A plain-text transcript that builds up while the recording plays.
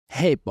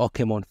Hey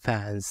Pokemon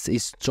fans,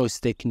 it's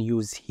Joystick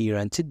News here,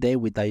 and today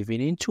we're diving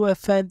into a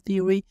fan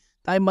theory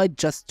that might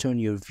just turn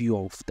your view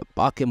of the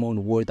Pokemon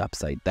world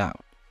upside down.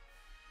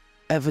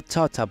 Ever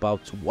thought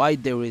about why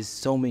there is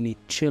so many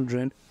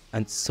children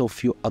and so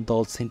few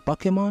adults in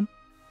Pokemon?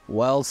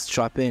 Well,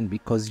 strap in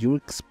because you're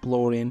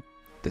exploring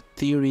the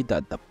theory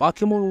that the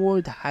Pokemon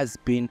world has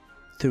been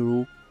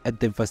through a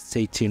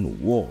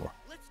devastating war.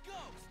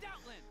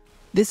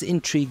 This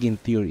intriguing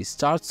theory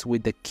starts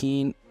with the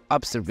keen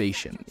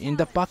observation. In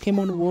the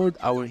Pokemon world,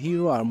 our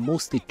heroes are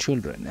mostly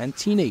children and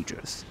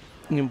teenagers,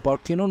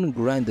 embarking on a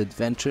grand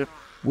adventure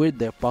with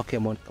their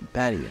Pokemon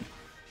companion.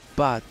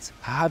 But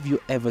have you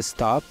ever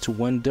stopped to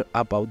wonder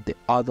about the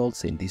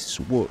adults in this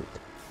world?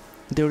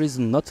 There is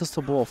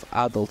noticeable of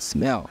adult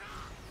smell,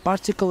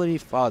 particularly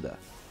fodder.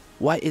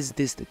 Why is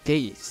this the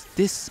case?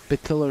 This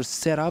peculiar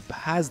setup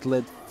has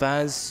led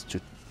fans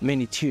to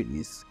many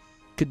theories.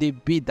 Could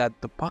it be that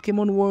the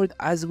Pokemon world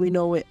as we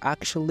know it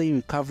actually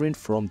recovering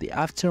from the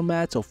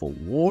aftermath of a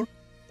war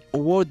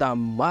that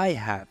might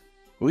have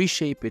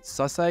reshaped its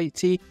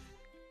society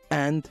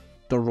and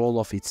the role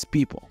of its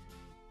people?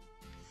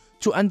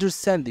 To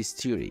understand this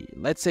theory,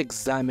 let's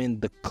examine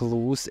the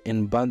clues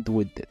inbound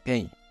with the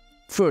game.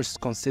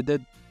 First, consider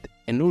the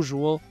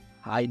unusual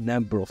high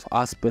number of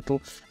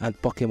hospital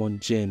and Pokemon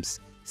gyms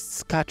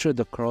scattered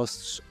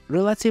across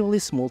relatively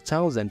small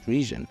towns and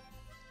regions.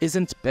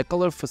 Isn't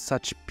peculiar for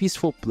such a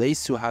peaceful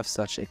place to have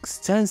such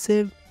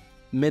extensive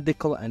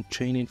medical and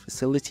training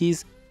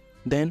facilities?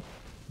 Then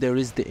there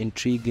is the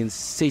intriguing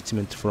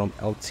statement from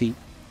LT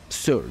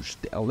Surge,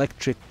 the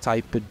electric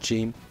type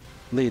gym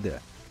leader,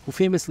 who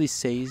famously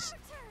says,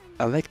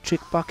 "Electric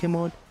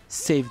Pokémon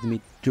saved me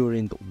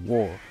during the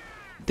war."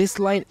 This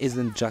line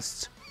isn't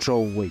just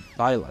throwaway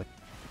dialogue,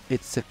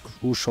 it's a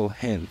crucial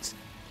hint.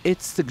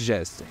 It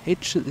suggests a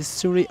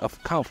history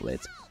of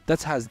conflict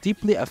that has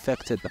deeply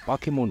affected the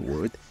Pokemon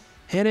world,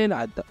 hinting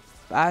at the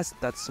past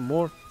that's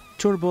more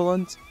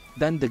turbulent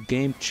than the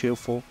game's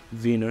cheerful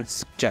veneer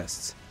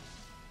suggests.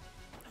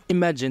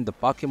 Imagine the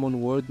Pokemon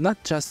world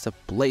not just a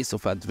place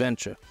of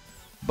adventure,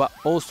 but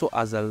also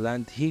as a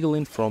land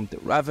healing from the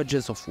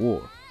ravages of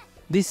war.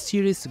 This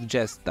series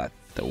suggests that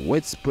the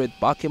widespread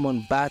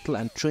Pokemon battle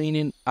and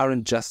training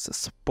aren't just a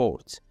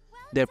sport.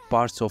 They're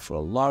parts of a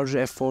larger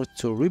effort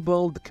to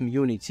rebuild the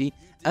community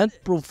and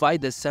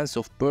provide a sense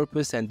of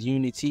purpose and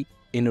unity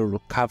in a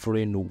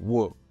recovering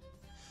world.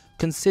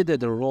 Consider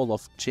the role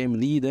of Gym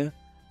Leader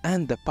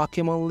and the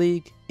Pokemon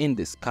League in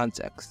this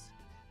context.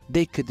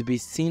 They could be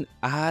seen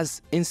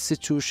as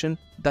institutions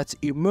that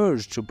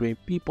emerge to bring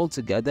people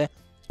together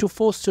to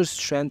foster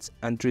strength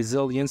and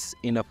resilience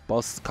in a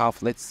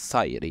post-conflict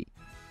society.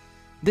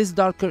 This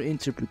darker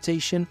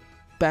interpretation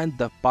paints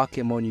the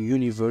Pokemon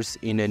universe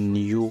in a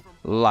new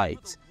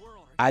light,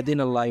 adding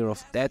a layer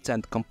of depth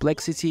and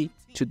complexity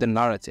to the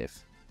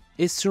narrative.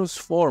 It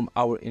transforms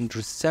our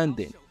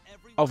understanding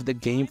of the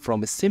game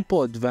from a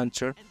simple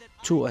adventure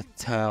to a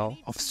tale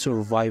of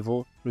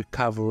survival,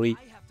 recovery,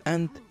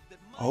 and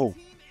hope.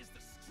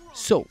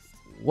 So,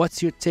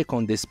 what's your take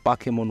on this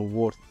Pokemon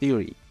War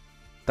Theory?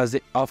 Does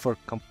it offer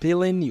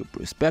compelling new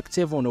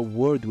perspective on a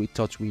world we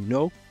thought we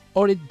know,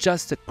 or it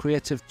just a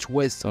creative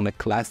twist on a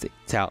classic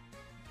tale?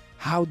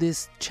 How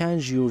this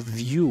change your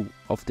view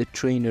of the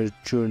trainer's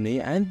journey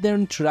and their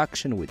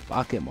interaction with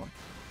Pokemon?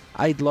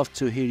 I'd love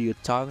to hear your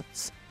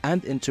thoughts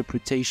and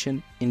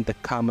interpretation in the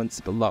comments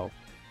below.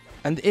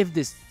 And if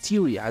this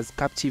theory has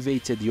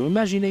captivated your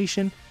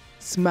imagination,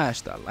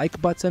 smash that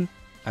like button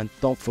and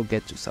don't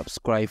forget to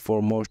subscribe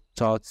for more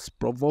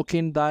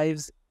thoughts-provoking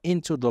dives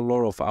into the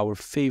lore of our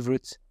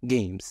favorite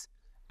games.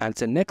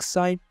 Until next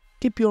time,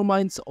 keep your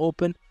minds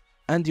open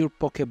and your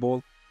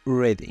Pokeball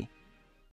ready.